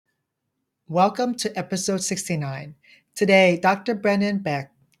Welcome to episode 69. Today, Dr. Brendan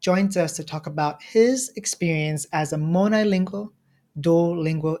Beck joins us to talk about his experience as a monolingual, dual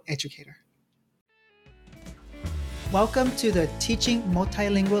lingual educator. Welcome to the Teaching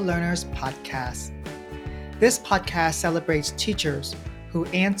Multilingual Learners podcast. This podcast celebrates teachers who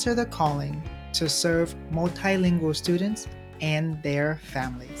answer the calling to serve multilingual students and their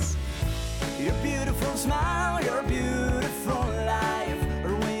families. Your beautiful smile, your beautiful life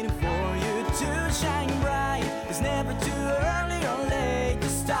are waiting for you to shine bright. It's never too early or late to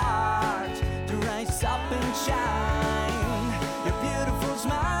start, to rise up and shine. Your beautiful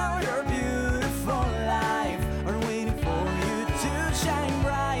smile, your beautiful life are waiting for you to shine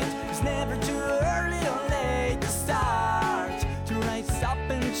bright. It's never too early or late to start, to rise up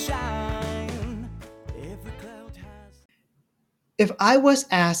and shine. Every cloud has... If I was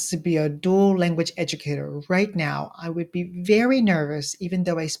asked to be a dual language educator right now, I would be very nervous even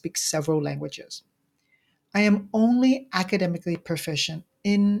though I speak several languages. I am only academically proficient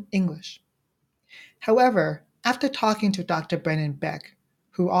in English. However, after talking to Dr. Brendan Beck,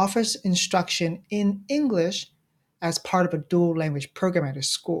 who offers instruction in English as part of a dual language program at his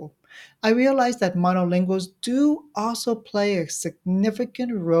school, I realized that monolinguals do also play a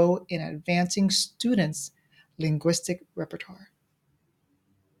significant role in advancing students' linguistic repertoire.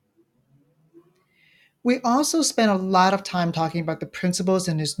 We also spent a lot of time talking about the principles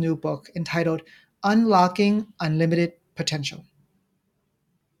in his new book entitled Unlocking Unlimited Potential.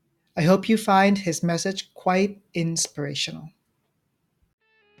 I hope you find his message quite inspirational.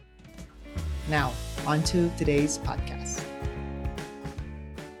 Now, on to today's podcast.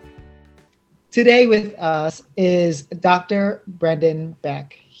 Today with us is Dr. Brendan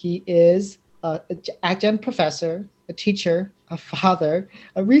Beck. He is an adjunct professor, a teacher, a father,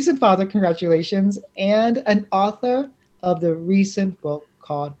 a recent father, congratulations, and an author of the recent book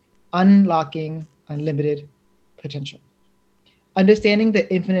called Unlocking Unlimited Potential. Understanding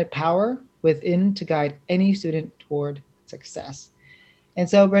the infinite power within to guide any student toward success. And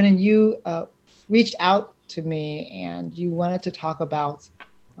so, Brendan, you reached out to me and you wanted to talk about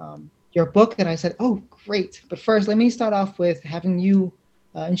your book. And I said, oh, great. But first, let me start off with having you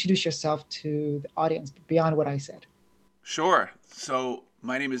introduce yourself to the audience beyond what I said. Sure. So,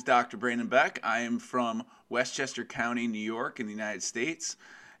 my name is Dr. Brandon Beck. I am from Westchester County, New York, in the United States.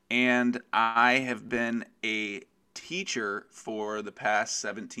 And I have been a teacher for the past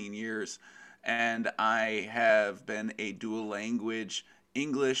 17 years. And I have been a dual language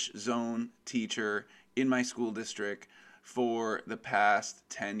English zone teacher in my school district for the past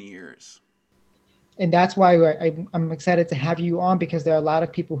 10 years. And that's why I'm excited to have you on, because there are a lot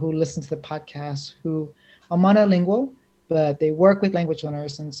of people who listen to the podcast who are monolingual, but they work with language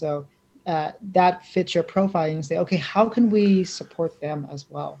learners. And so that fits your profile, and you say, okay, how can we support them as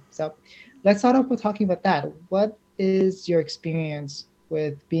well? So let's start off with talking about that. What is your experience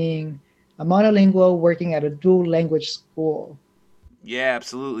with being a monolingual working at a dual language school? Yeah,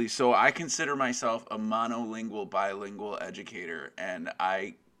 absolutely. So I consider myself a monolingual, bilingual educator, and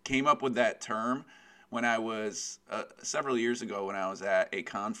I came up with that term when I was several years ago when I was at a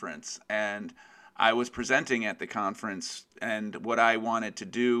conference, and I was presenting at the conference, and what I wanted to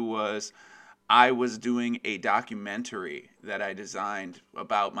do was I was doing a documentary that I designed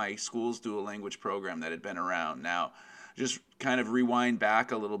about my school's dual language program that had been around. Now, just kind of rewind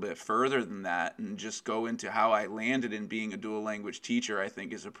back a little bit further than that and just go into how I landed in being a dual language teacher, I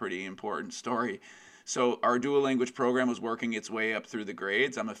think is a pretty important story. So our dual language program was working its way up through the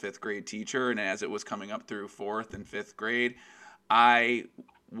grades. I'm a fifth grade teacher, and as it was coming up through fourth and fifth grade, I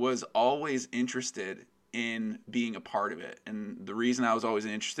was always interested in being a part of it. And the reason I was always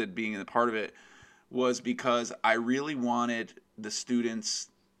interested in being a part of it was because I really wanted the students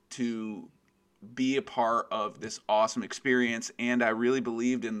to be a part of this awesome experience, and I really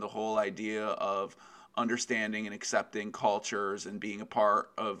believed in the whole idea of understanding and accepting cultures and being a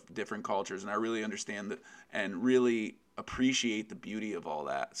part of different cultures, and I really understand that and really appreciate the beauty of all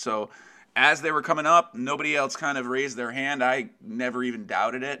that. So as they were coming up, nobody else kind of raised their hand. I never even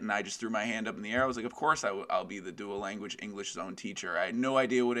doubted it, and I just threw my hand up in the air. I was like, of course I'll be the dual language English zone teacher. I had no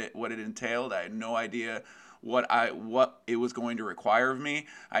idea what it entailed. I had no idea what it was going to require of me.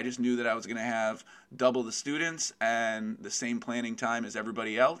 I just knew that I was going to have double the students and the same planning time as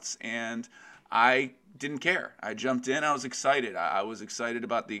everybody else, and I didn't care. I jumped in. I was excited. I was excited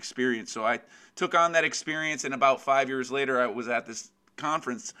about the experience. So I took on that experience, and about 5 years later, I was at this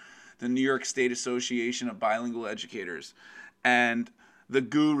conference, the New York State Association of Bilingual Educators, and the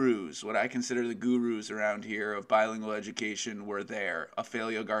gurus, what I consider the gurus around here of bilingual education, were there.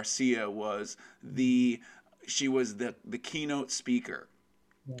 Ofelia Garcia was the keynote speaker.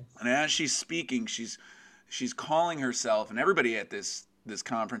 Yes. And as she's speaking, she's calling herself, and everybody at this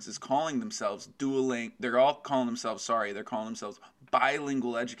conference is calling themselves they're all calling themselves, sorry, they're calling themselves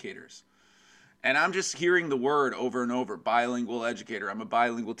bilingual educators. And I'm just hearing the word over and over, bilingual educator. I'm a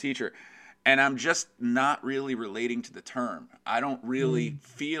bilingual teacher. And I'm just not really relating to the term. I don't really Mm.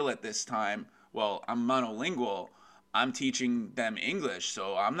 feel at this time, well, I'm monolingual. I'm teaching them English,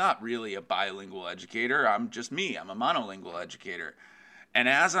 so I'm not really a bilingual educator. I'm just me. I'm a monolingual educator. And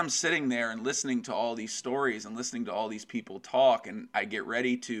as I'm sitting there and listening to all these stories and listening to all these people talk, and I get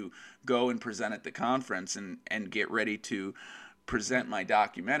ready to go and present at the conference and get ready to present my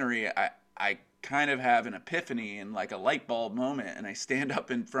documentary, I kind of have an epiphany and like a light bulb moment. And I stand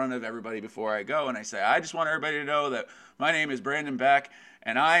up in front of everybody before I go and I say, I just want everybody to know that my name is Brandon Beck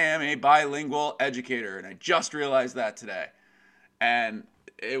and I am a bilingual educator. And I just realized that today. And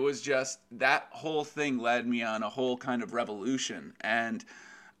it was just that whole thing led me on a whole kind of revolution. And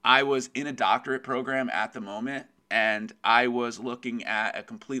I was in a doctorate program at the moment, and I was looking at a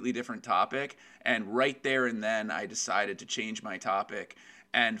completely different topic. And right there and then, I decided to change my topic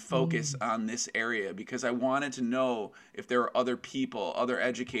and focus Mm. on this area because I wanted to know if there were other people, other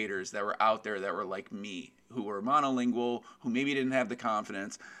educators that were out there that were like me, who were monolingual, who maybe didn't have the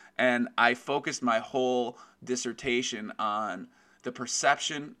confidence. And I focused my whole dissertation on the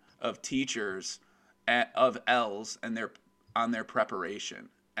perception of teachers of L's and their on their preparation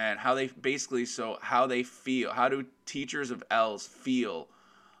and how they basically how they feel, how do teachers of L's feel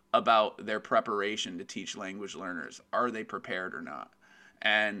about their preparation to teach language learners? Are they prepared or not?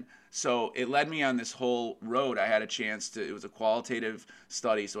 And so it led me on this whole road. I had a chance to, it was a qualitative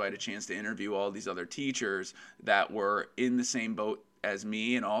study, so I had a chance to interview all these other teachers that were in the same boat as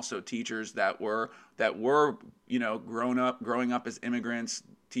me, and also teachers that were growing up as immigrants,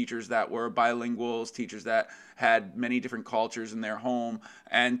 teachers that were bilinguals, teachers that had many different cultures in their home,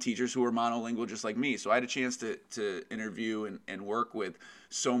 and teachers who were monolingual just like me. So I had a chance to interview and work with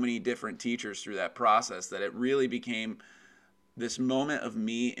so many different teachers through that process that it really became this moment of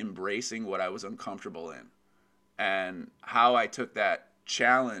me embracing what I was uncomfortable in and how I took that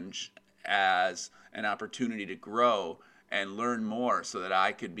challenge as an opportunity to grow and learn more so that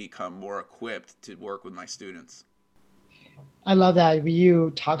I could become more equipped to work with my students. I love that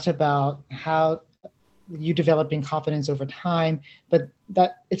you talked about how you developing confidence over time, but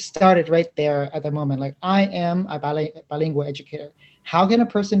that it started right there at the moment. Like, I am a bilingual educator. How can a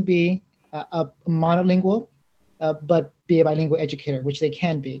person be a monolingual, but be a bilingual educator, which they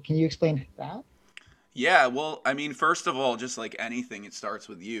can be? Can you explain that? Yeah, well, I mean, first of all, just like anything, it starts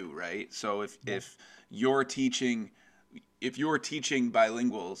with you, right? So if Yes. you're teaching if you're teaching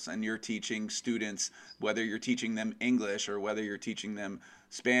bilinguals and you're teaching students, whether you're teaching them English or whether you're teaching them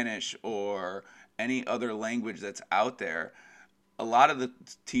Spanish or any other language that's out there, a lot of the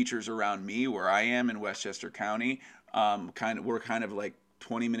teachers around me, where I am in Westchester County, we're kind of like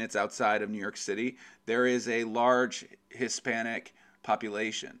 20 minutes outside of New York City. There is a large Hispanic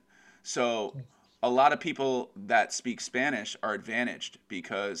population, so Yes. a lot of people that speak Spanish are advantaged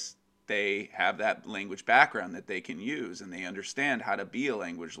because they have that language background that they can use and they understand how to be a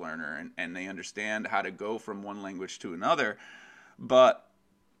language learner and they understand how to go from one language to another. But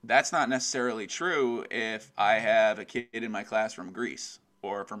that's not necessarily true if I have a kid in my class from Greece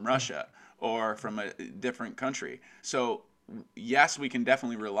or from Yes. Russia or from a different country. So, yes, we can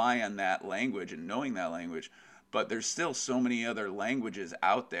definitely rely on that language and knowing that language, but there's still so many other languages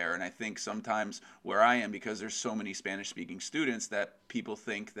out there. And I think sometimes where I am, because there's so many Spanish speaking students, that people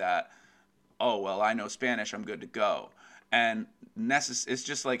think that, oh, well, I know Spanish, I'm good to go. And it's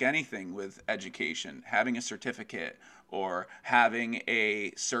just like anything with education. Having a certificate or having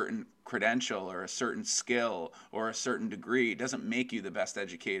a certain credential or a certain skill or a certain degree doesn't make you the best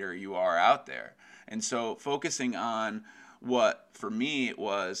educator you are out there. And so focusing on what for me it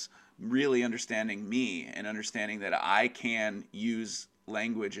was really understanding me and understanding that I can use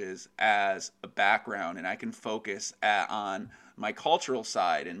languages as a background and I can focus on my cultural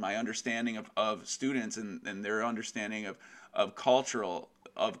side and my understanding of students and their understanding of cultural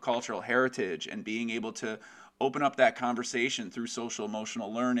heritage and being able to open up that conversation through social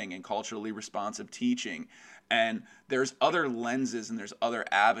emotional learning and culturally responsive teaching. And there's other lenses and there's other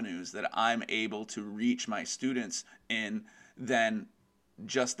avenues that I'm able to reach my students in than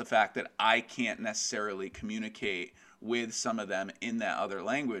just the fact that I can't necessarily communicate with some of them in that other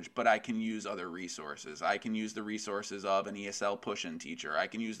language, but I can use other resources. I can use the resources of an ESL push-in teacher. I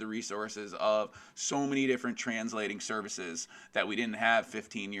can use the resources of so many different translating services that we didn't have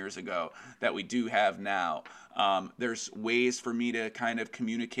 15 years ago that we do have now. There's ways for me to kind of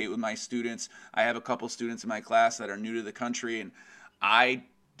communicate with my students. I have a couple students in my class that are new to the country, and I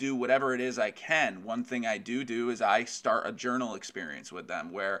do whatever it is I can. One thing I do is I start a journal experience with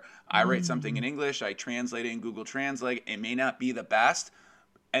them where I write something in Mm. English, I translate it in Google Translate. It may not be the best,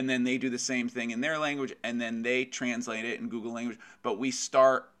 and then they do the same thing in their language, and then they translate it in Google language, but we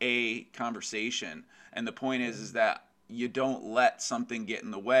start a conversation. And the point is that you don't let something get in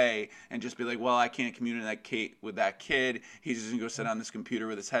the way and just be like, well, I can't communicate with that kid, he's just gonna go sit on this computer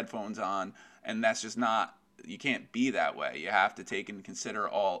with his headphones on. And that's just not, you can't be that way. You have to take and consider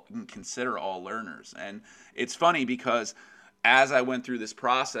all learners. And it's funny because as I went through this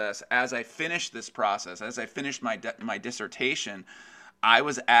process, as I finished this process, as I finished my dissertation, I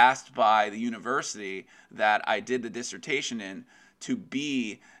was asked by the university that I did the dissertation in to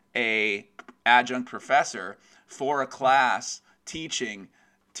be a adjunct professor for a class teaching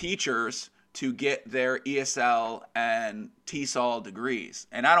teachers to get their ESL and TESOL degrees.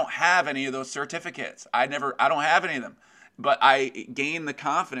 And I don't have any of those certificates. I don't have any of them. But I gained the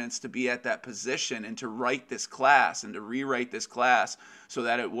confidence to be at that position and to write this class and to rewrite this class so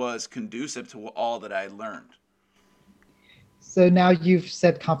that it was conducive to all that I learned. So now you've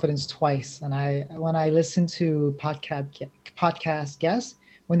said confidence twice, and when I listen to podcast guests,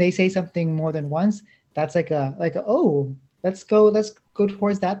 when they say something more than once, that's oh, let's go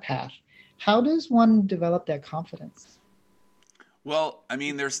towards that path. How does one develop that confidence? Well, I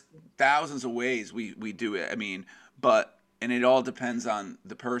mean, there's thousands of ways we do it. I mean, but and it all depends on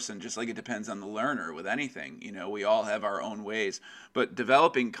the person, just like it depends on the learner with anything. You know, we all have our own ways. But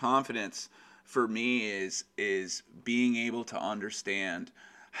developing confidence for me is being able to understand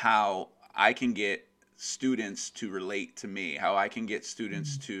how I can get students to relate to me, how I can get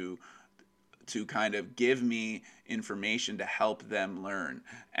students Mm. to kind of give me information to help them learn,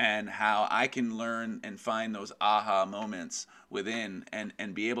 and how I can learn and find those aha moments within,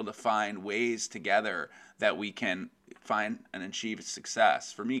 and be able to find ways together that we can find and achieve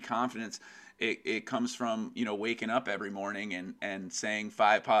success. For me, confidence, it comes from, you know, waking up every morning and saying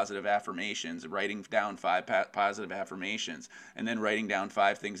 5 positive affirmations, writing down positive affirmations, and then writing down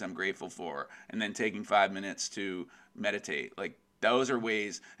 5 things I'm grateful for, and then taking 5 minutes to meditate. Like, those are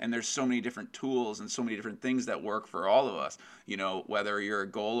ways, and there's so many different tools and so many different things that work for all of us. You know, whether you're a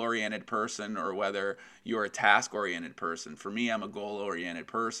goal-oriented person or whether you're a task-oriented person. For me, I'm a goal-oriented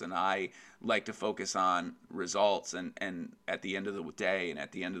person. I like to focus on results and at the end of the day and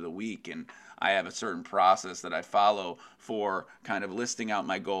at the end of the week. And I have a certain process that I follow for kind of listing out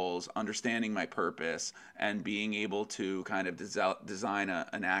my goals, understanding my purpose, and being able to kind of design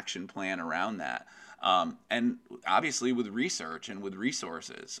an action plan around that. And obviously with research and with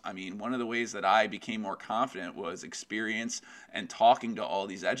resources. I mean, one of the ways that I became more confident was experience and talking to all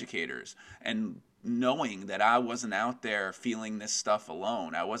these educators and knowing that I wasn't out there feeling this stuff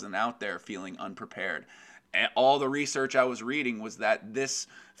alone. I wasn't out there feeling unprepared. And all the research I was reading was that this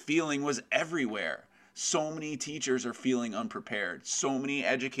feeling was everywhere. So many teachers are feeling unprepared. So many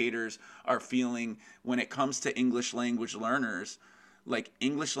educators are feeling, when it comes to English language learners, like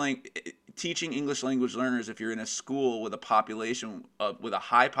teaching English language learners, if you're in a school with with a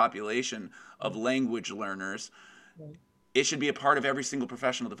high population of language learners, Right. it should be a part of every single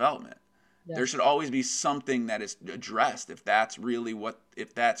professional development. There should Yes. always be something that is addressed if that's really what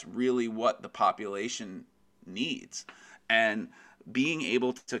the population needs. And being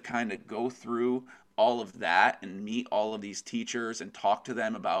able to kind of go through all of that and meet all of these teachers and talk to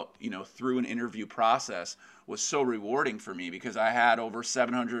them about, you know, through an interview process was so rewarding for me, because I had over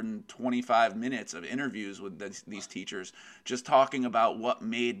 725 minutes of interviews with these teachers, just talking about what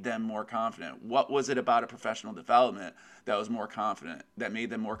made them more confident. What was it about a professional development that made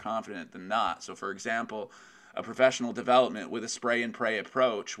them more confident than not? So, for example, a professional development with a spray and pray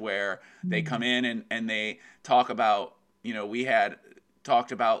approach, where they come Mm. in and they talk about, you know, we had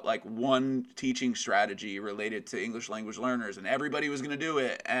talked about like one teaching strategy related to English language learners, and everybody was going to do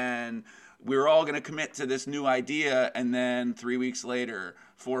it, and we were all going to commit to this new idea, and then 3 weeks later,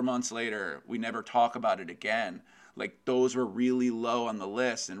 4 months later, we never talk about it again. Like, those were really low on the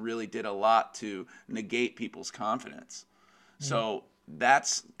list and really did a lot to negate people's confidence. Right. So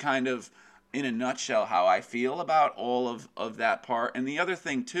that's kind of, in a nutshell, how I feel about all of that part. And the other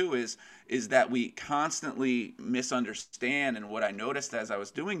thing too is that we constantly misunderstand, and what I noticed as I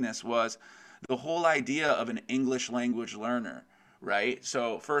was doing this was the whole idea of an English language learner, right?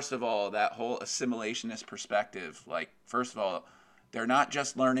 So first of all, that whole assimilationist perspective, like, first of all, they're not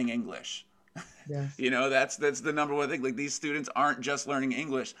just learning English. Yes. You know, that's the number one thing. Like, these students aren't just learning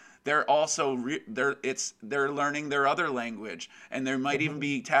English. They're also they're learning their other language, and they might even Mhm.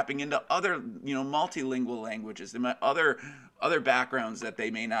 be tapping into other, you know, multilingual languages. They might other backgrounds that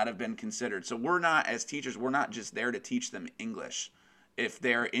they may not have been considered. So we're not, as teachers, we're not just there to teach them English. if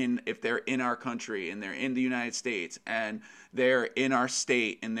they're in our country and they're in the United States and they're in our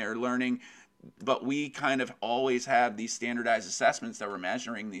state and they're learning. But we kind of always have these standardized assessments that we're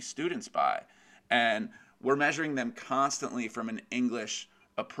measuring these students by, and we're measuring them constantly from an English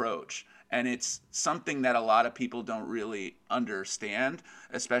approach. And it's something that a lot of people don't really understand,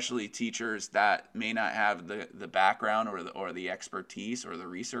 especially teachers that may not have the background or the expertise or the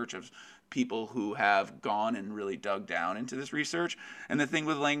research of people who have gone and really dug down into this research. And the thing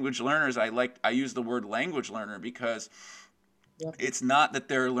with language learners, I use the word language learner because Yep. it's not that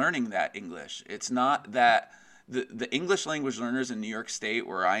they're learning that English. It's not that the English language learners in New York State,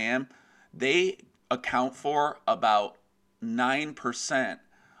 where I am, they account for about 9%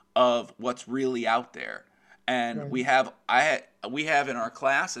 of what's really out there. And Right. we have in our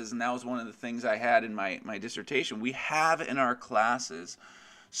classes, and that was one of the things I had in my dissertation. We have in our classes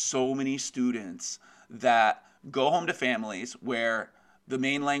so many students that go home to families where the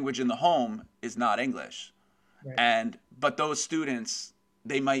main language in the home is not English. Right. And but those students,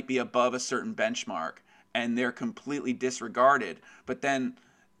 they might be above a certain benchmark and they're completely disregarded. But then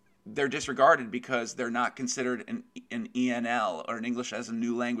they're disregarded because they're not considered an ENL, or an English as a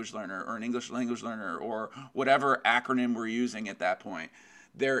new language learner, or an English language learner, or whatever acronym we're using at that point.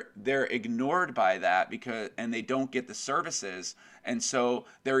 They're ignored by that because, and they don't get the services, and so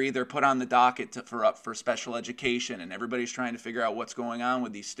they're either put on the docket for special education, and everybody's trying to figure out what's going on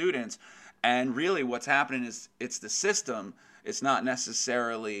with these students. And really what's happening is it's the system. It's not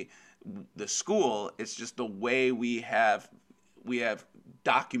necessarily the school. It's just the way we have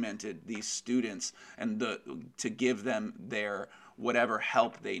documented these students and to give them their whatever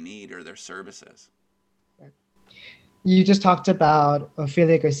help they need or their services. You just talked about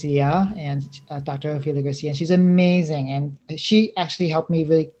Ophelia Garcia and Dr. Ophelia Garcia, and she's amazing. And she actually helped me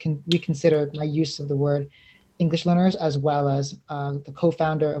really reconsider my use of the word English learners, as well as the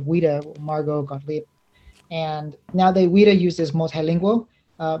co-founder of WIDA, Margot Gottlieb. And now WIDA uses multilingual,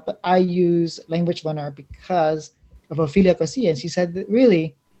 but I use language learner because of Ophelia Garcia. And she said that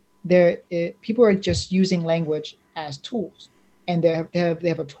really, people are just using language as tools, and they have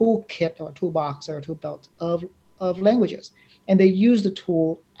a toolkit or a toolbox or a tool belt of languages, and they use the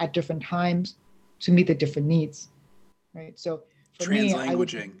tool at different times to meet the different needs, right? So for me,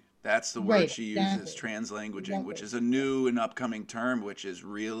 Translanguaging. That's the word right, she uses, exactly, translanguaging, which exactly, is a new and upcoming term, which is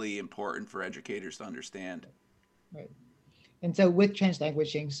really important for educators to understand. right. And so with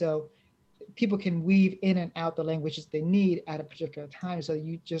translanguaging, so people can weave in and out the languages they need at a particular time. So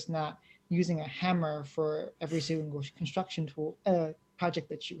you just not using a hammer for every single construction tool project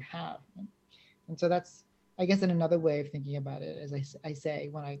that you have. And so that's, I guess, in another way of thinking about it, as I say,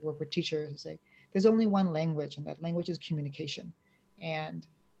 when I work with teachers, I say, there's only one language, and that language is communication. And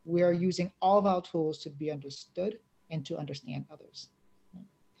we are using all of our tools to be understood and to understand others.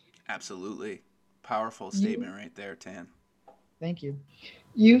 Absolutely. Powerful You, statement right there, Tan. thank you.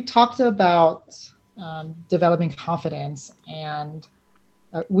 You talked about developing confidence, and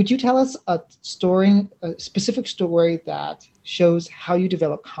would you tell us a specific story that shows how you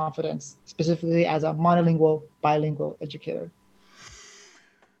develop confidence, specifically as a monolingual, bilingual educator?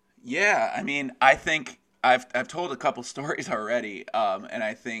 Yeah, I mean, I think I've told a couple stories already, and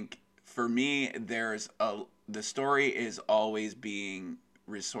I think for me, the story is always being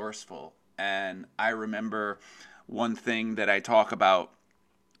resourceful. And I remember one thing that I talk about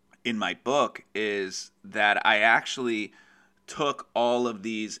in my book is that I actually took all of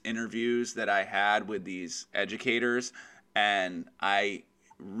these interviews that I had with these educators and I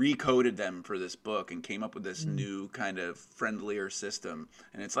recoded them for this book and came up with this Mm, new kind of friendlier system.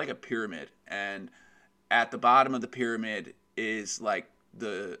 And it's like a pyramid. And at the bottom of the pyramid is like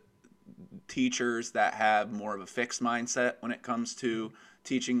the teachers that have more of a fixed mindset when it comes to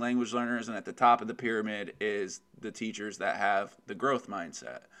teaching language learners, and at the top of the pyramid is the teachers that have the growth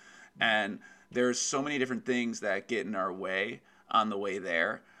mindset. And there's so many different things that get in our way on the way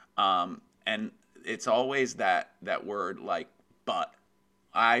there, and it's always that word like but.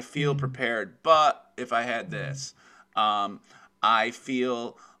 I feel mm, prepared, but if I had mm, this, I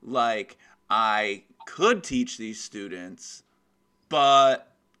feel like I could teach these students, but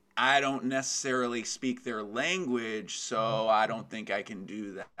I don't necessarily speak their language, mm, so I don't think I can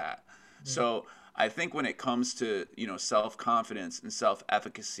do that. right, So I think when it comes to, self confidence and self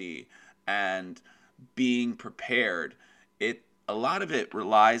efficacy and being prepared, a lot of it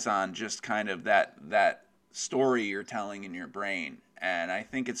relies on just kind of that story you're telling in your brain. And I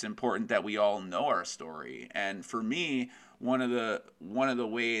think it's important that we all know our story. And for me, one of the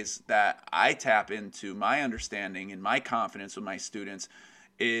ways that I tap into my understanding and my confidence with my students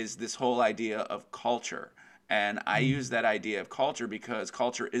is this whole idea of culture. And I use that idea of culture because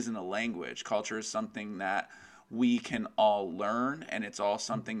culture isn't a language. Culture is something that we can all learn, and it's all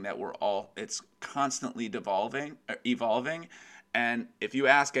something that it's constantly evolving. And if you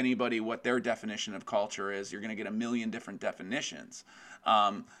ask anybody what their definition of culture is, you're going to get a million different definitions,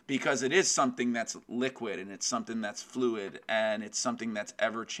 because it is something that's liquid, and it's something that's fluid, and it's something that's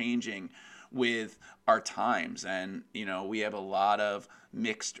ever changing with our times. And we have a lot of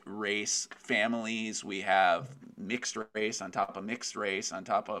mixed race families. We have mixed race on top of mixed race on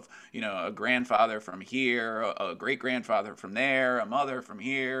top of a grandfather from here, a great grandfather from there, a mother from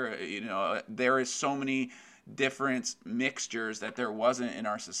here. There is so many different mixtures that there wasn't in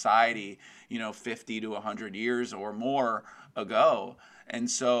our society 50 to 100 years or more ago. And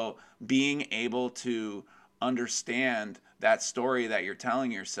so being able to understand that story that you're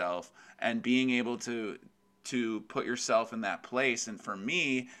telling yourself, and being able to put yourself in that place. And for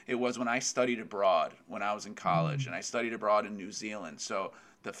me, it was when I studied abroad when I was in college, and I studied abroad in New Zealand. So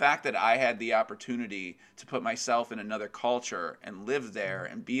the fact that I had the opportunity to put myself in another culture and live there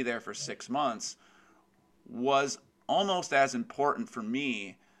and be there for 6 months was almost as important for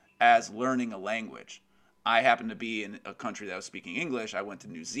me as learning a language. I happened to be in a country that was speaking English. I went to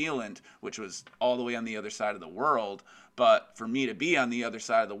New Zealand, which was all the way on the other side of the world. But for me to be on the other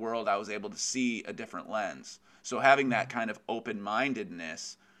side of the world, I was able to see a different lens. So having that kind of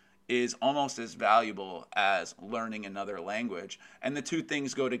open-mindedness is almost as valuable as learning another language. And the two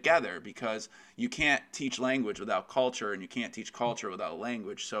things go together, because you can't teach language without culture, and you can't teach culture without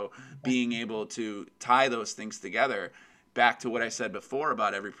language. So being able to tie those things together, back to what I said before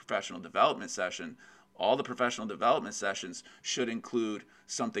about every professional development session, all the professional development sessions should include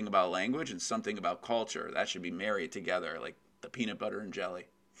something about language and something about culture. That should be married together, like the peanut butter and jelly.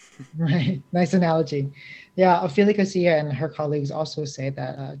 Right. Nice analogy. Yeah, Ophelia Garcia and her colleagues also say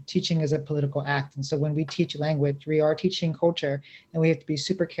that teaching is a political act. And so when we teach language, we are teaching culture, and we have to be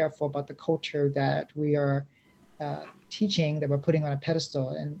super careful about the culture that we are teaching, that we're putting on a pedestal,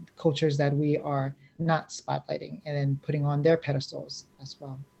 and cultures that we are not spotlighting and then putting on their pedestals as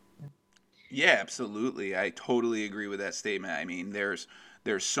well. Yeah, absolutely. I totally agree with that statement. I mean, there's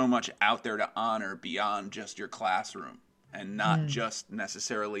so much out there to honor beyond just your classroom, and not Mm. just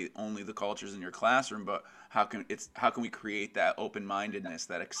necessarily only the cultures in your classroom, but how can we create that open-mindedness,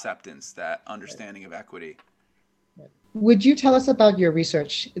 that acceptance, that understanding of equity? Would you tell us about your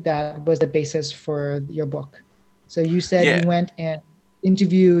research that was the basis for your book? So you said you Yeah. went and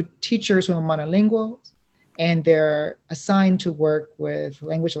interviewed teachers who are monolingual, and they're assigned to work with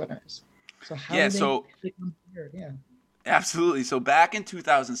language learners. So how Yeah, did they so become here? Yeah. absolutely. So back in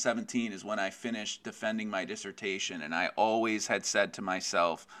 2017 is when I finished defending my dissertation, and I always had said to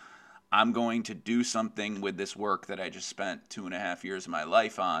myself, I'm going to do something with this work that I just spent 2.5 years of my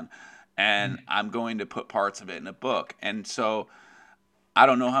life on, and I'm going to put parts of it in a book. And so I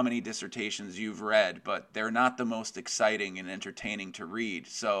don't know how many dissertations you've read, but they're not the most exciting and entertaining to read.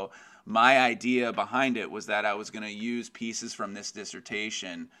 So my idea behind it was that I was going to use pieces from this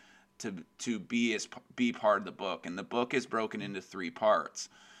dissertation to be part of the book. And the book is broken into 3 parts.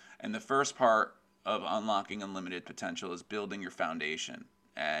 And the first part of unlocking unlimited potential is building your foundation.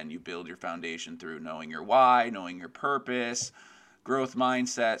 And you build your foundation through knowing your why, knowing your purpose, growth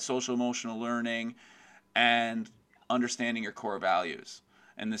mindset, social emotional learning, and understanding your core values.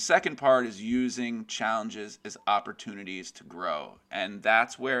 And the second part is using challenges as opportunities to grow. And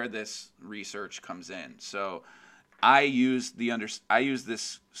that's where this research comes in. So I use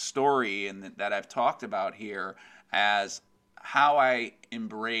this story that I've talked about here as how I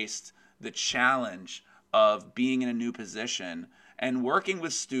embraced the challenge of being in a new position and working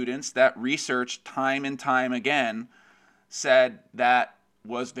with students that research time and time again said that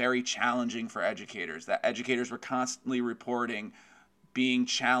was very challenging for educators, that educators were constantly reporting being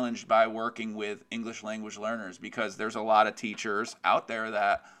challenged by working with English language learners, because there's a lot of teachers out there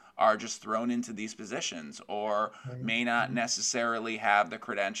that are just thrown into these positions, or Right. may not necessarily have the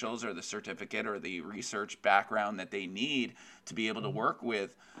credentials or the certificate or the research background that they need to be able to work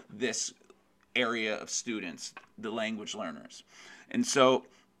with this area of students, the language learners. And so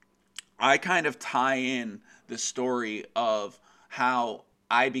I kind of tie in the story of how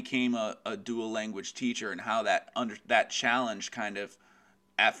I became a dual language teacher, and how that challenge kind of,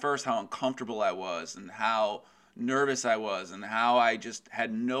 at first, how uncomfortable I was and how nervous I was and how I just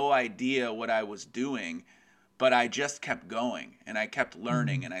had no idea what I was doing, but I just kept going and I kept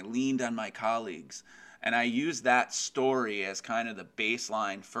learning, Mm. and I leaned on my colleagues, and I used that story as kind of the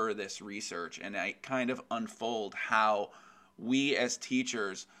baseline for this research, and I kind of unfold how we as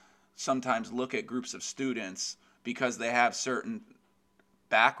teachers sometimes look at groups of students because they have certain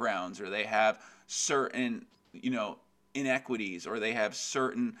backgrounds, or they have certain inequities, or they have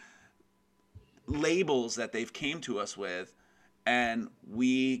certain labels that they've came to us with, and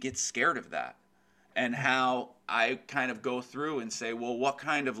we get scared of that. And how I kind of go through and say, well, what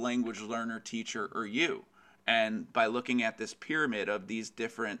kind of language learner teacher are you? And by looking at this pyramid of these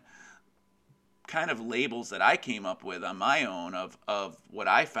different kind of labels that I came up with on my own of what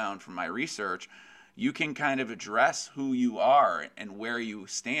I found from my research, you can kind of address who you are and where you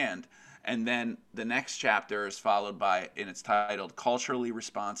stand. And then the next chapter is followed by, and it's titled Culturally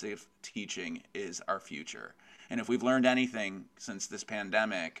Responsive Teaching is Our Future. And if we've learned anything since this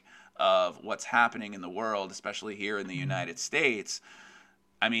pandemic of what's happening in the world, especially here in the United States,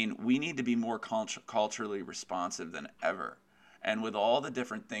 I mean, we need to be more culturally responsive than ever. And with all the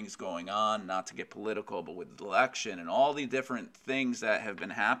different things going on, not to get political, but with the election and all the different things that have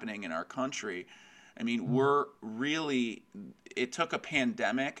been happening in our country, I mean, it took a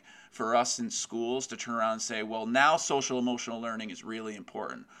pandemic for us in schools to turn around and say, well, now social emotional learning is really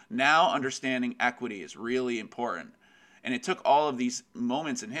important. Now understanding equity is really important. And it took all of these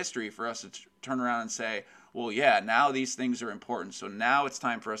moments in history for us to turn around and say, well, yeah, now these things are important. So now it's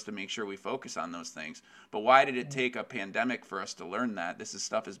time for us to make sure we focus on those things. But why did it take a pandemic for us to learn that? This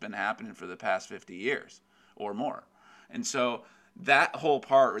stuff has been happening for the past 50 years or more. And so that whole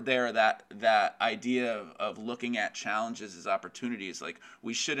part there, that idea of looking at challenges as opportunities, like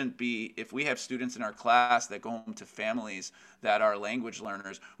we shouldn't be, if we have students in our class that go home to families that are language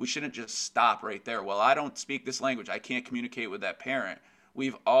learners, we shouldn't just stop right there. Well, I don't speak this language, I can't communicate with that parent.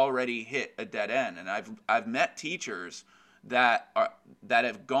 We've already hit a dead end. And I've met teachers that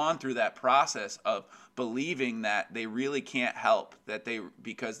have gone through that process of believing that they really can't help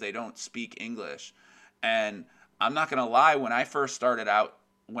because they don't speak English. And I'm not going to lie, when I first started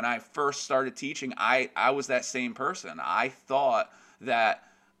teaching, I was that same person. I thought that,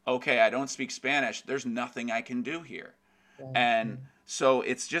 okay, I don't speak Spanish, there's nothing I can do here. And so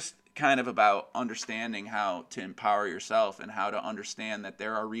it's just kind of about understanding how to empower yourself and how to understand that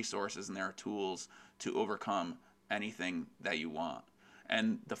there are resources and there are tools to overcome anything that you want.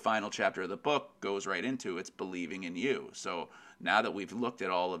 And the final chapter of the book goes right into it's believing in you. So now that we've looked at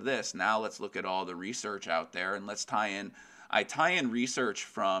all of this, now let's look at all the research out there, and I tie in research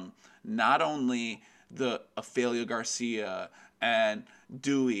from not only the Ophelia Garcia and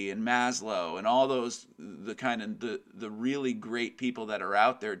Dewey and Maslow and all those, the really great people that are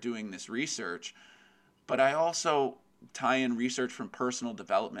out there doing this research, but I also tie in research from personal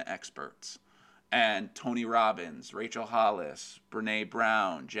development experts. And Tony Robbins, Rachel Hollis, Brene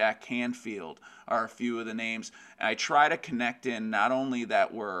Brown, Jack Canfield are a few of the names. And I try to connect in not only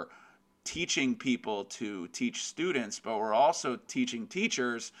that we're teaching people to teach students, but we're also teaching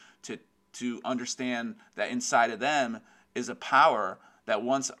teachers to understand that inside of them is a power that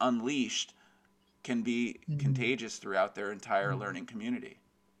once unleashed can be contagious throughout their entire learning community.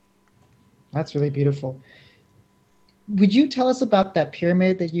 That's really beautiful. Would you tell us about that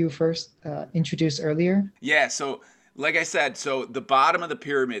pyramid that you first introduced earlier? Yeah, so like I said, so the bottom of the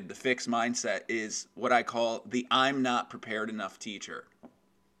pyramid, the fixed mindset, is what I call the I'm not prepared enough teacher.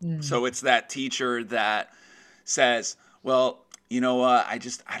 So it's that teacher that says, well, you know what,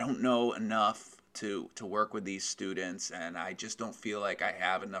 I don't know enough to work with these students, and I just don't feel like I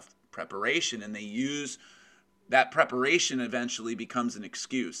have enough preparation. And they use that preparation eventually becomes an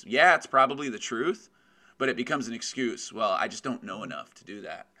excuse. Yeah, it's probably the truth, but it becomes an excuse. Well, I just don't know enough to do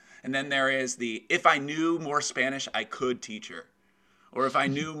that. And then there is the, if I knew more Spanish, I could teacher. Or if I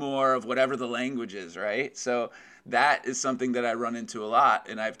knew more of whatever the language is, right? So that is something that I run into a lot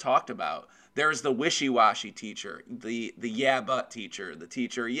and I've talked about. There's the wishy-washy teacher, the yeah but teacher, the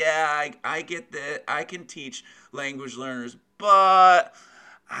teacher, yeah, I get that, I can teach language learners, but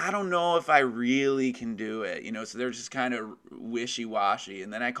I don't know if I really can do it. So they're just kind of wishy-washy.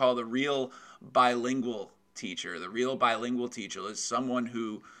 And then I call the real bilingual teacher. The real bilingual teacher is someone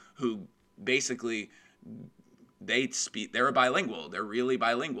who basically they're a bilingual. They're really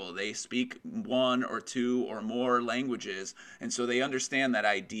bilingual. They speak one or two or more languages, and so they understand that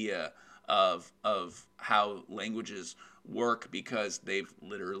idea of how languages work because they've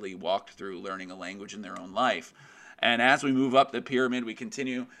literally walked through learning a language in their own life. And as we move up the pyramid, we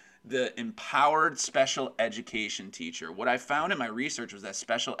continue the empowered special education teacher. What I found in my research was that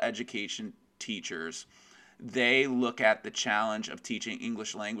special education teachers, they look at the challenge of teaching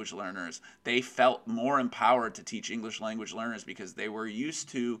English language learners. They felt more empowered to teach English language learners because they were used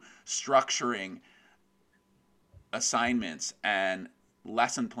to structuring assignments and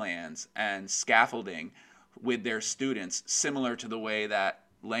lesson plans and scaffolding with their students, similar to the way that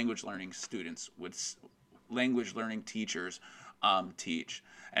language learning teachers teach.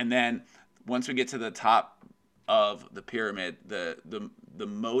 And then once we get to the top of the pyramid, the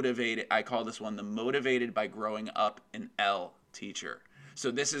motivated, I call this one the motivated by growing up an L teacher.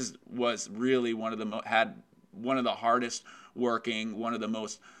 So this was really one of the had one of the hardest working, one of the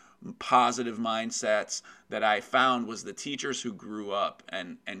most positive mindsets that I found was the teachers who grew up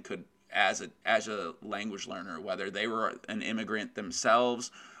and could as a language learner, whether they were an immigrant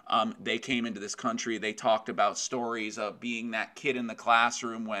themselves. They came into this country. They talked about stories of being that kid in the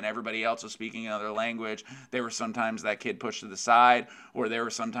classroom when everybody else was speaking another language. They were sometimes that kid pushed to the side, or they were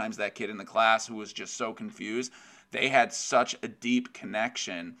sometimes that kid in the class who was just so confused. They had such a deep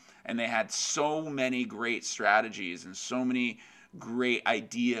connection, and they had so many great strategies and so many great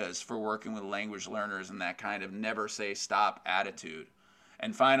ideas for working with language learners and that kind of never say stop attitude.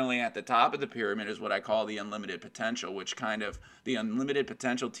 And finally, at the top of the pyramid is what I call the unlimited potential, which kind of the unlimited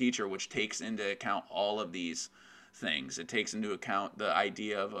potential teacher, which takes into account all of these things. It takes into account the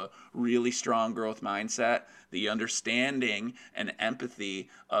idea of a really strong growth mindset, the understanding and empathy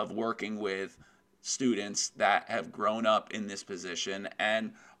of working with students that have grown up in this position,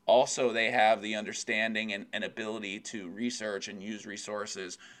 and also they have the understanding and ability to research and use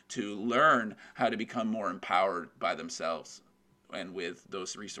resources to learn how to become more empowered by themselves and with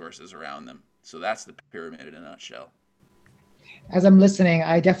those resources around them. So that's the pyramid in a nutshell. As I'm listening,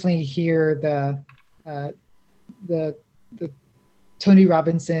 I definitely hear uh, the Tony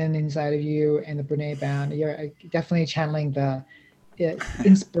Robinson inside of you and the Brene Brown. You're definitely channeling the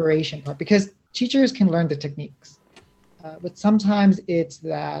inspiration part, because teachers can learn the techniques, but sometimes it's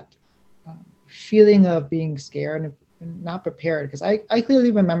that feeling of being scared and not prepared. Because I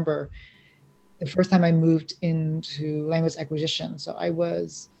clearly remember the first time I moved into language acquisition. So I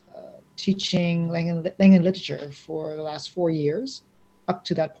was teaching language literature for the last 4 years up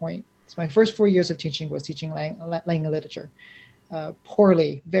to that point. So my first 4 years of teaching was teaching language literature,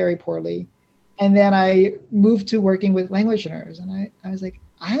 poorly, very poorly. And then I moved to working with language learners, and I was like,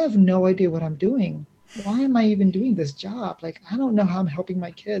 I have no idea what I'm doing. Why am I even doing this job? Like, I don't know how I'm helping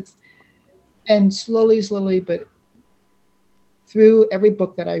my kids. And slowly, but through every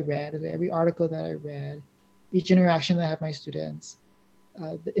book that I read, every article that I read, each interaction that I had with my students,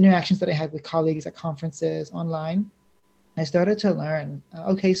 the interactions that I had with colleagues at conferences online, I started to learn,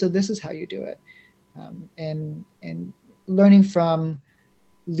 okay, so this is how you do it. And learning from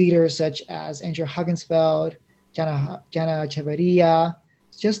leaders such as Andrew Huggensfeld, Jana Chavarria,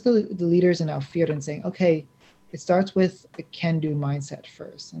 just the leaders in our field, and saying, okay, it starts with a can-do mindset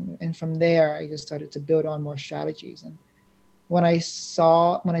first. And from there, I just started to build on more strategies. And when I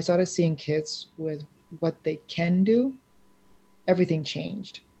started seeing kids with what they can do, everything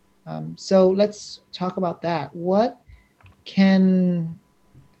changed. So let's talk about that. What can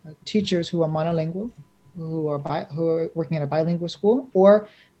teachers who are monolingual, who are working at a bilingual school, or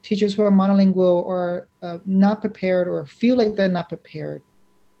teachers who are monolingual or not prepared, or feel like they're not prepared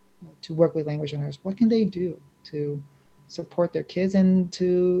to work with language learners, what can they do to support their kids and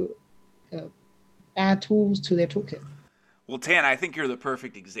to add tools to their toolkit? Well, Tan, I think you're the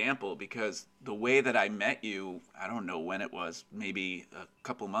perfect example, because the way that I met you, I don't know when it was, maybe a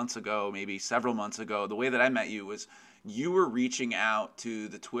couple months ago, maybe several months ago, the way that I met you was you were reaching out to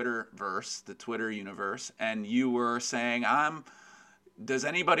the Twitterverse, the Twitter universe, and you were saying, does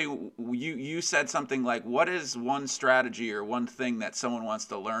anybody, you said something like, what is one strategy or one thing that someone wants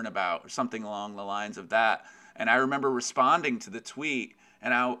to learn about, or something along the lines of that. And I remember responding to the tweet,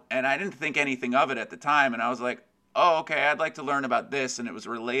 and I didn't think anything of it at the time, and I was like, oh, okay, I'd like to learn about this. And it was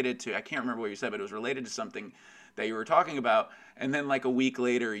related to, I can't remember what you said, but it was related to something that you were talking about. And then like a week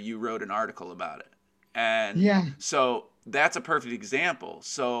later, you wrote an article about it. And Yeah. so that's a perfect example.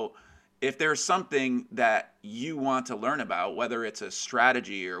 So if there's something that you want to learn about, whether it's a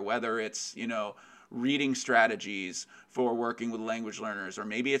strategy or whether it's, reading strategies for working with language learners, or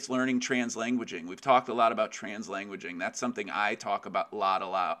maybe it's learning translanguaging. We've talked a lot about translanguaging. That's something I talk about a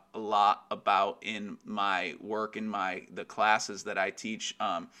lot about in my work, in the classes that I teach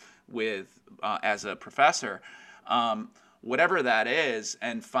with as a professor. Whatever that is,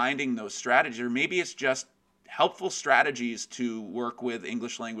 and finding those strategies, or maybe it's just helpful strategies to work with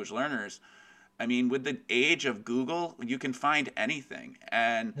English language learners. I mean, with the age of Google, you can find anything,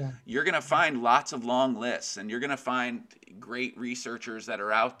 and you're going to find lots of long lists, and you're going to find great researchers that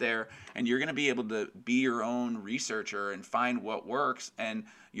are out there, and you're going to be able to be your own researcher and find what works. And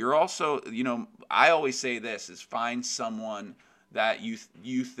you're also, I always say this is find someone that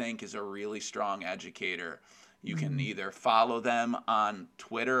you think is a really strong educator. You can either follow them on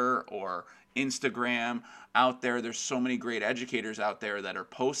Twitter or Instagram. Out there, there's so many great educators out there that are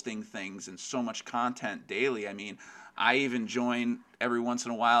posting things and so much content daily. I mean, I even join every once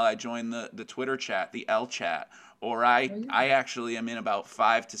in a while. I join the Twitter chat, the L chat, or Oh, yeah. I actually am in about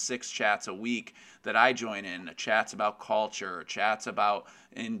 5 to 6 chats a week that I join in. Chats about culture, chats about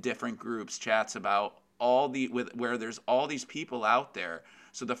in different groups, chats about all the with where there's all these people out there.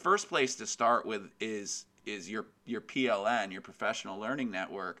 So the first place to start with is your PLN, your professional learning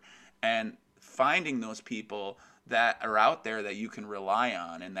network, and finding those people that are out there that you can rely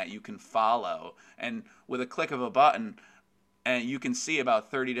on and that you can follow. And with a click of a button, and you can see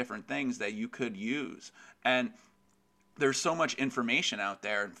about 30 different things that you could use. And there's so much information out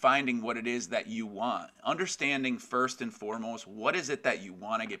there, and finding what it is that you want. Understanding first and foremost, what is it that you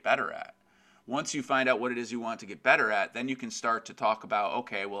want to get better at? Once you find out what it is you want to get better at, then you can start to talk about,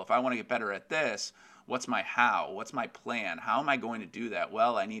 okay, well, if I want to get better at this, what's my how? What's my plan? How am I going to do that?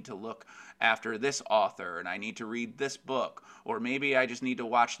 Well, I need to look after this author, and I need to read this book, or maybe I just need to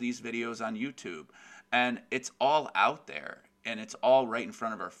watch these videos on YouTube. And it's all out there, and it's all right in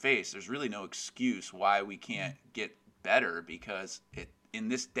front of our face. There's really no excuse why we can't get better, because in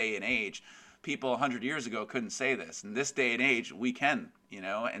this day and age, people 100 years ago couldn't say this. In this day and age, we can,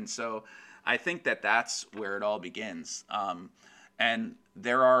 and so I think that that's where it all begins. And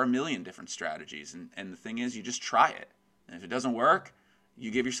there are a million different strategies, and the thing is, you just try it. And if it doesn't work,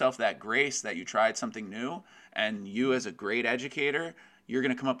 you give yourself that grace that you tried something new, and you, as a great educator, you're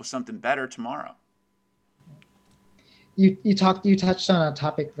going to come up with something better tomorrow. You touched on a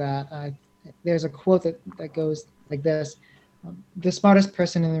topic that there's a quote that goes like this: the smartest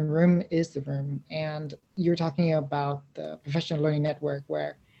person in the room is the room. And you're talking about the professional learning network,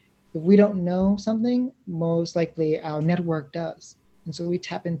 where if we don't know something, most likely our network does, and so we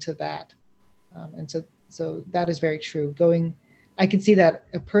tap into that. And so that is very true. I can see that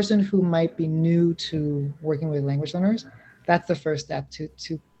a person who might be new to working with language learners, that's the first step,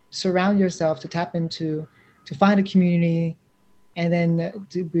 to surround yourself, to tap into, to find a community, and then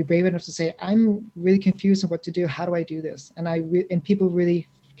to be brave enough to say, I'm really confused on what to do. How do I do this? And people really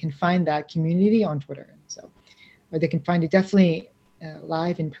can find that community on Twitter. So, or they can find it definitely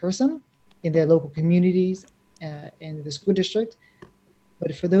live in person in their local communities, in the school district.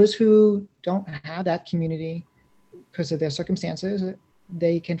 But for those who don't have that community because of their circumstances,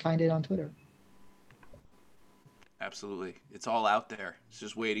 they can find it on Twitter. Absolutely. It's all out there. It's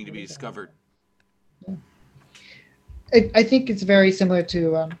just waiting to be discovered. Yeah. I think it's very similar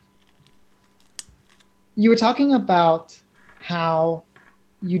to, you were talking about how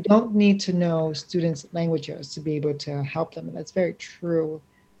you don't need to know students' languages to be able to help them. And that's very true.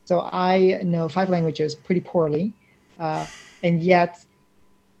 So I know 5 languages pretty poorly. And yet,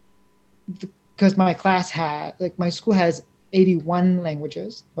 because my my school has 81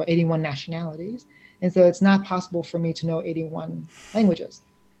 languages or 81 nationalities. And so it's not possible for me to know 81 languages.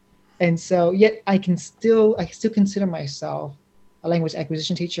 And so yet I still consider myself a language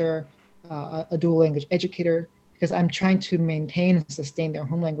acquisition teacher, a dual language educator, because I'm trying to maintain and sustain their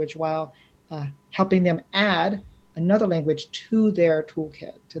home language while helping them add another language to their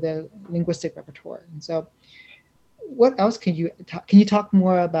toolkit, to their linguistic repertoire. And so what else can you talk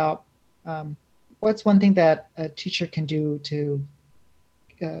more about? What's one thing that a teacher can do to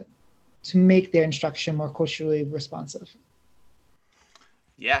make their instruction more culturally responsive?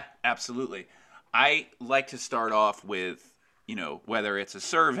 Yeah, absolutely. I like to start off with, whether it's a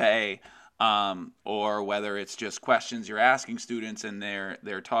survey, or whether it's just questions you're asking students and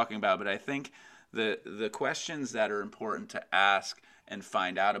they're talking about. But I think the questions that are important to ask and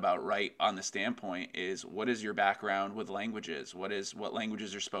find out about right on the standpoint is, what is your background with languages? What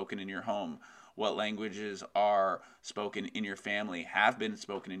languages are spoken in your home? What languages are spoken in your family, have been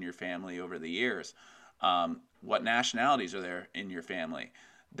spoken in your family over the years? What nationalities are there in your family?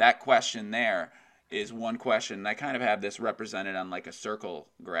 That question there is one question. I kind of have this represented on like a circle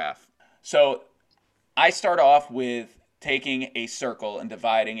graph. So I start off with taking a circle and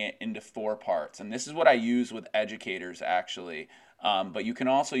dividing it into 4 parts. And this is what I use with educators, actually. But you can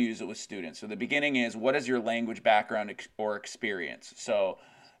also use it with students. So the beginning is, what is your language background or experience? So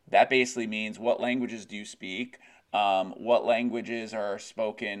that basically means, what languages do you speak? What languages are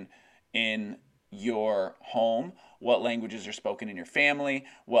spoken in your home? What languages are spoken in your family?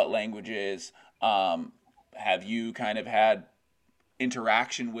 What languages have you kind of had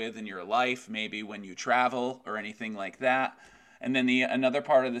interaction with in your life, maybe when you travel or anything like that? And then another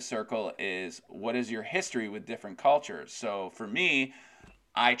part of the circle is, what is your history with different cultures? So for me,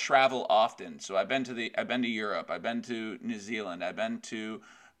 I travel often. So I've been to Europe, I've been to New Zealand, I've been to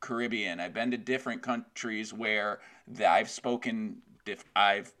Caribbean, I've been to different countries where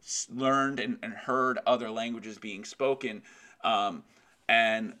I've learned and heard other languages being spoken.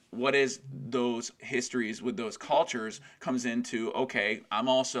 And what is those histories with those cultures comes into, okay,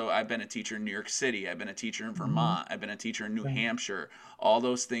 I've been a teacher in New York City, I've been a teacher in Hmm. Vermont, I've been a teacher in New Right. Hampshire. All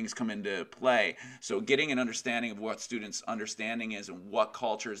those things come into play. So getting an understanding of what students' understanding is and what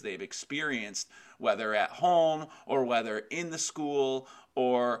cultures they've experienced, whether at home or whether in the school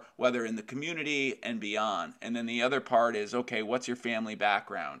or whether in the community and beyond. And then the other part is, okay, what's your family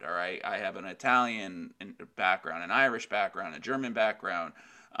background? All right, I have an Italian background, an Irish background, a German background.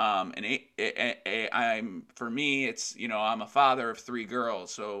 I'm for me, it's I'm a father of three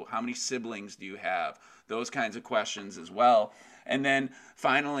girls. So how many siblings do you have? Those kinds of questions as well. And then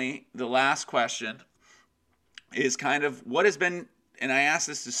finally, the last question is kind of what has been, and I ask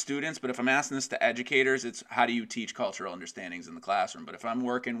this to students, but if I'm asking this to educators, it's how do you teach cultural understandings in the classroom? But if I'm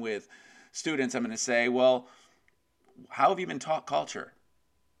working with students, I'm going to say, well, how have you been taught culture?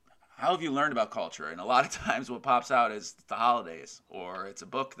 How have you learned about culture? And a lot of times what pops out is the holidays, or it's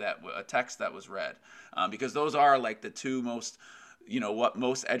a text that was read, because those are like the two most, what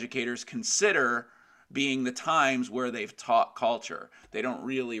most educators consider being the times where they've taught culture. They don't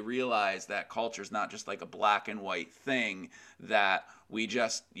really realize that culture is not just like a black and white thing that we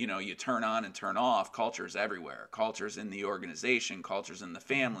just, you turn on and turn off. Culture is everywhere. Culture's in the organization, culture's in the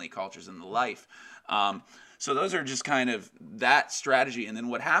family, culture's in the life. So those are just kind of that strategy. And then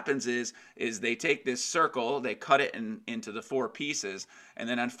what happens is they take this circle, they cut it into the four pieces, and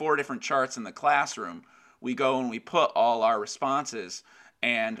then on four different charts in the classroom, we go and we put all our responses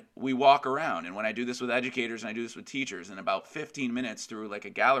and we walk around. And when I do this with educators and I do this with teachers, in about 15 minutes through like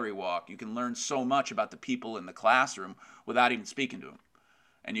a gallery walk, you can learn so much about the people in the classroom without even speaking to them.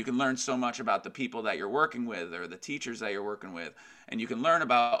 And you can learn so much about the people that you're working with or the teachers that you're working with. And you can learn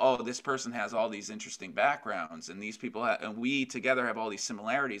about, oh, this person has all these interesting backgrounds and these people and we together have all these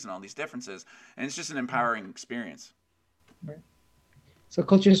similarities and all these differences. And it's just an empowering experience. Right. So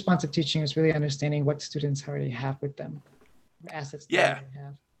culture responsive teaching is really understanding what students already have with them, the assets they Yeah. already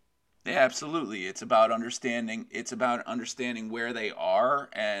have. Yeah, absolutely. It's about understanding where they are,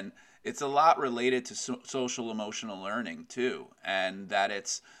 and it's a lot related to social emotional learning too, and that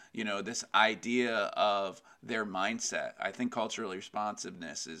it's this idea of their mindset. I think cultural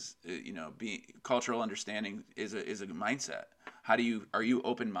responsiveness is be cultural understanding is a mindset. How do you Are you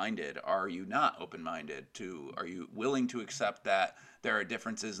open minded? Are you not open minded? To Are you willing to accept that there are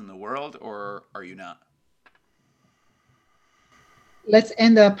differences in the world, or are you not? Let's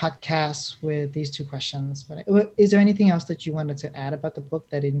end the podcast with these two questions. But is there anything else that you wanted to add about the book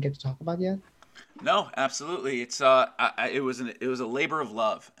that I didn't get to talk about yet? No, absolutely. It was a labor of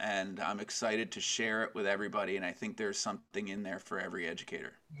love, and I'm excited to share it with everybody. And I think there's something in there for every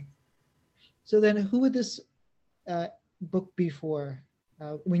educator. So then, who would this book be for?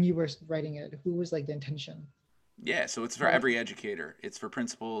 When you were writing it, who was like the intention? Yeah, so it's for Right. every educator. It's for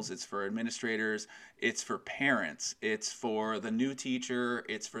principals, it's for administrators, it's for parents, it's for the new teacher,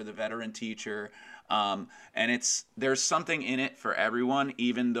 it's for the veteran teacher. And there's something in it for everyone,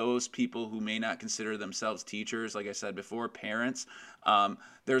 even those people who may not consider themselves teachers. Like I said before, parents.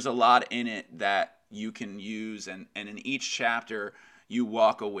 There's a lot in it that you can use, and in each chapter, you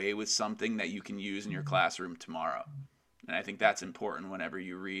walk away with something that you can use in your classroom tomorrow. And I think that's important whenever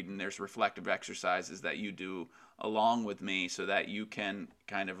you read. And there's reflective exercises that you do along with me so that you can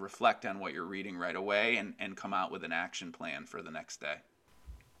kind of reflect on what you're reading right away and come out with an action plan for the next day.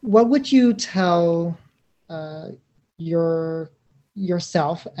 What would you tell uh, your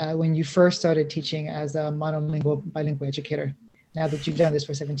yourself when you first started teaching as a monolingual bilingual educator? Now that you've done this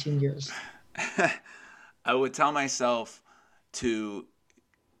for 17 years. I would tell myself to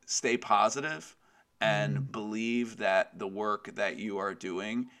stay positive Mm. and believe that the work that you are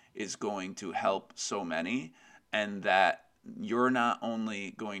doing is going to help so many, and that you're not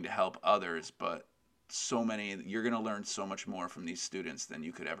only going to help others, but you're going to learn so much more from these students than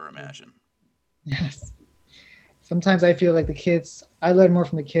you could ever imagine. Yes. Sometimes I feel like I learn more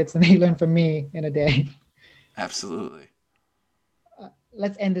from the kids than they learn from me in a day. Absolutely.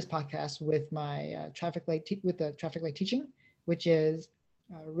 Let's end this podcast with my with the traffic light teaching, which is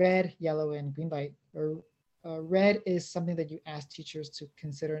red, yellow, and green light. Or red is something that you ask teachers to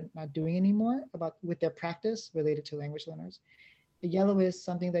consider not doing anymore about with their practice related to language learners. The yellow is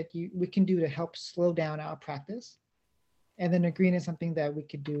something that we can do to help slow down our practice, and then the green is something that we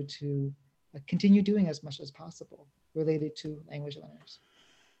could do to continue doing as much as possible related to language learners.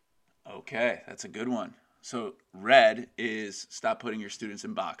 Okay, that's a good one. So, red is stop putting your students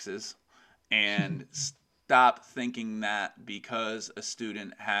in boxes and stop thinking that because a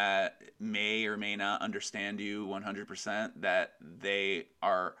student may or may not understand you 100%, that they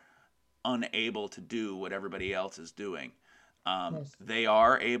are unable to do what everybody else is doing. Yes. They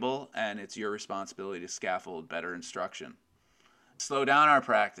are able, and it's your responsibility to scaffold better instruction. Slow down our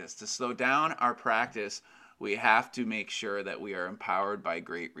practice. To slow down our practice, we have to make sure that we are empowered by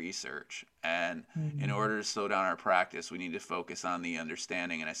great research. And in Mm, order to slow down our practice, we need to focus on the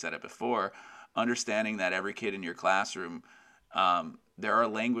understanding. And I said it before, understanding that every kid in your classroom, there are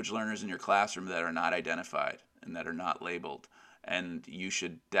language learners in your classroom that are not identified and that are not labeled. And you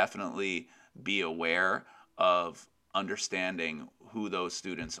should definitely be aware of understanding who those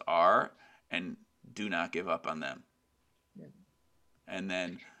students are and do not give up on them. yeah. And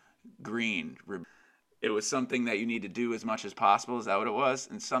then green, it was something that you need to do as much as possible. Is that what it was?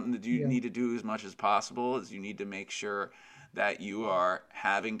 And something that you Yeah. need to do as much as possible is you need to make sure that you are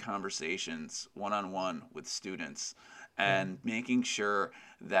having conversations one-on-one with students Yeah. and making sure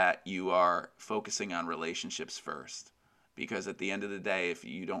that you are focusing on relationships first. Because at the end of the day, if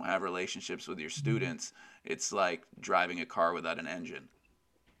you don't have relationships with your Mhm. students, it's like driving a car without an engine.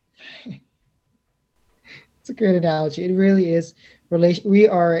 It's a great analogy. It really is relation. We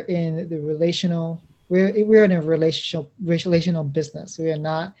are in the relational. We're in a relational business. We are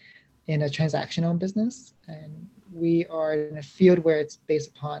not in a transactional business, and we are in a field where it's based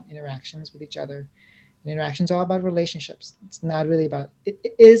upon interactions with each other. And interactions are all about relationships. It's not really about.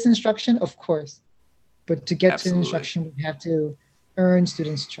 It is instruction, of course, but to get to Absolutely. instruction, we have to earn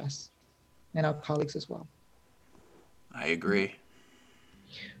students' trust and our colleagues as well. I agree.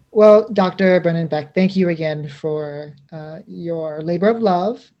 Well, Dr. Brennan Beck, thank you again for your labor of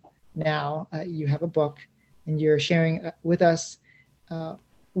love. Now you have a book and you're sharing with us uh,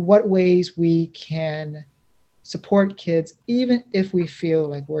 what ways we can support kids, even if we feel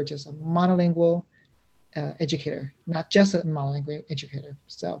like we're just a monolingual educator, not just a monolingual educator.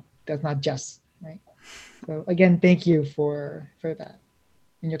 So that's not just, right? So again, thank you for that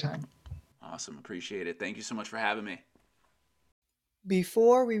and your time. Awesome. Appreciate it. Thank you so much for having me.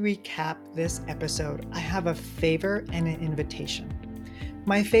 Before we recap this episode, I have a favor and an invitation.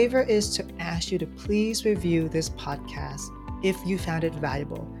 My favor is to ask you to please review this podcast if you found it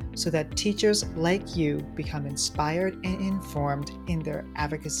valuable so that teachers like you become inspired and informed in their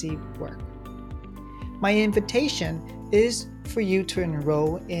advocacy work. My invitation is for you to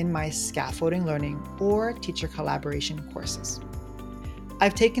enroll in my scaffolding learning or teacher collaboration courses.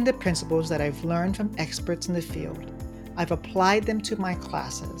 I've taken the principles that I've learned from experts in the field. I've applied them to my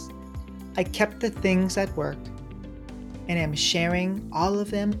classes. I kept the things that worked and am sharing all of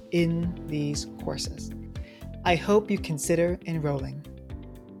them in these courses. I hope you consider enrolling.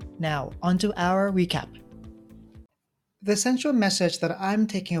 Now, onto our recap. The central message that I'm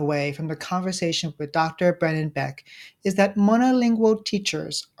taking away from the conversation with Dr. Brennan Beck is that monolingual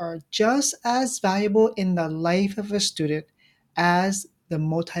teachers are just as valuable in the life of a student as the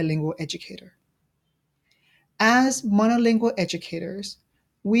multilingual educator. As monolingual educators,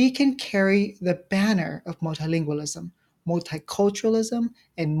 we can carry the banner of multilingualism, multiculturalism,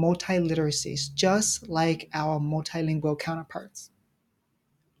 and multiliteracies, just like our multilingual counterparts.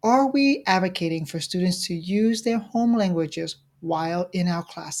 Are we advocating for students to use their home languages while in our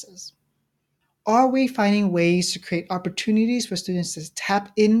classes? Are we finding ways to create opportunities for students to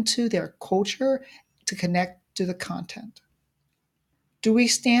tap into their culture to connect to the content? Do we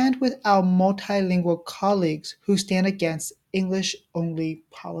stand with our multilingual colleagues who stand against English only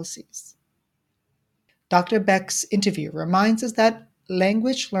policies? Dr. Beck's interview reminds us that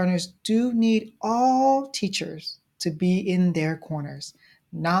language learners do need all teachers to be in their corners,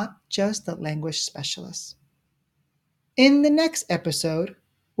 not just the language specialists. In the next episode,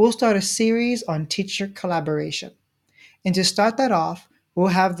 we'll start a series on teacher collaboration. And to start that off, we'll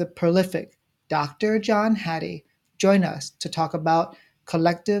have the prolific Dr. John Hattie join us to talk about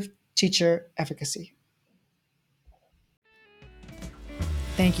collective teacher efficacy.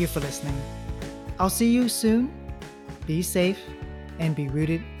 Thank you for listening. I'll see you soon. Be safe and be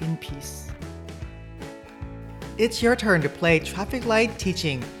rooted in peace. It's your turn to play traffic light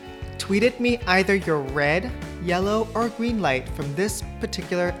teaching. Tweet at me either your red, yellow, or green light from this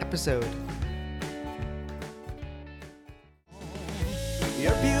particular episode.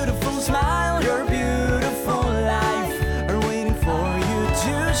 Your beautiful smile, your beautiful life are waiting for you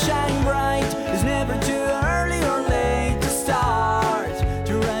to shine bright. It's never too early or late to start,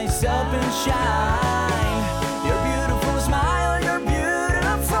 to rise up and shine.